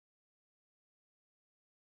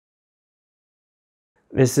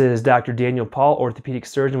This is Dr. Daniel Paul, orthopedic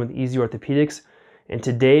surgeon with Easy Orthopedics, and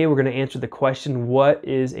today we're going to answer the question, what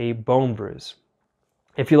is a bone bruise?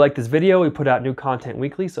 If you like this video, we put out new content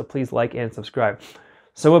weekly, so please like and subscribe.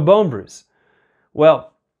 So a bone bruise.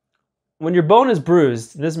 Well, when your bone is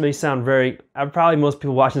bruised, this may sound probably most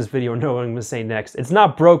people watching this video know what I'm going to say next. It's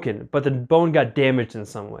not broken, but the bone got damaged in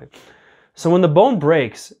some way. So when the bone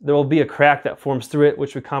breaks, there will be a crack that forms through it,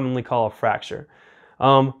 which we commonly call a fracture.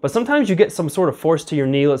 But sometimes you get some sort of force to your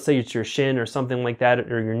knee, let's say it's your shin or something like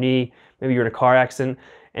that, or your knee, maybe you're in a car accident,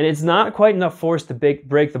 and it's not quite enough force to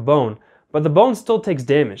break the bone, but the bone still takes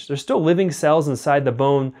damage. There's still living cells inside the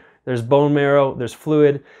bone, there's bone marrow, there's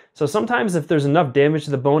fluid, so sometimes if there's enough damage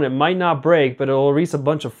to the bone, it might not break, but it'll release a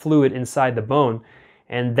bunch of fluid inside the bone,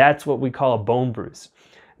 and that's what we call a bone bruise.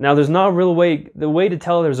 Now there's not a real way, the way to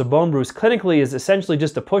tell there's a bone bruise clinically is essentially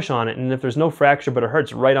just to push on it, and if there's no fracture but it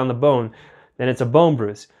hurts right on the bone, then it's a bone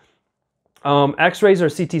bruise. X-rays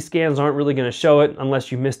or CT scans aren't really going to show it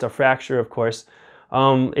unless you missed a fracture, of course.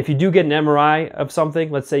 If you do get an MRI of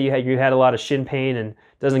something, let's say you had a lot of shin pain and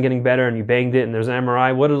it doesn't getting better and you banged it and there's an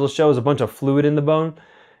MRI, what it'll show is a bunch of fluid in the bone,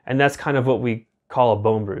 and that's kind of what we call a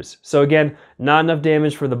bone bruise. So again, not enough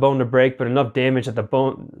damage for the bone to break, but enough damage at the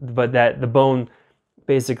bone, but that the bone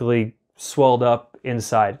basically swelled up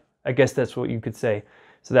inside. I guess that's what you could say.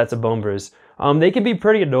 So that's a bone bruise. They can be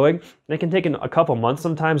pretty annoying. They can take a couple months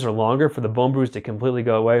sometimes or longer for the bone bruise to completely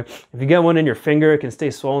go away. If you get one in your finger, it can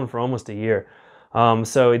stay swollen for almost a year.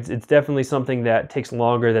 So it's definitely something that takes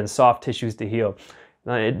longer than soft tissues to heal.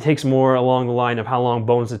 It takes more along the line of how long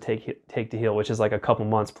bones to take to heal, which is like a couple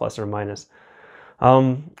months plus or minus.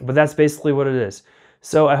 But that's basically what it is.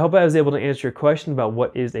 So I hope I was able to answer your question about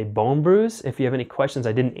what is a bone bruise. If you have any questions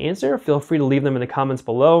I didn't answer, feel free to leave them in the comments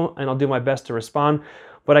below and I'll do my best to respond.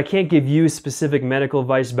 But I can't give you specific medical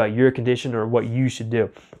advice about your condition or what you should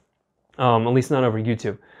do, at least not over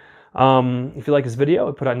YouTube. If you like this video,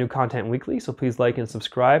 I put out new content weekly, so please like and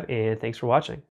subscribe, and thanks for watching.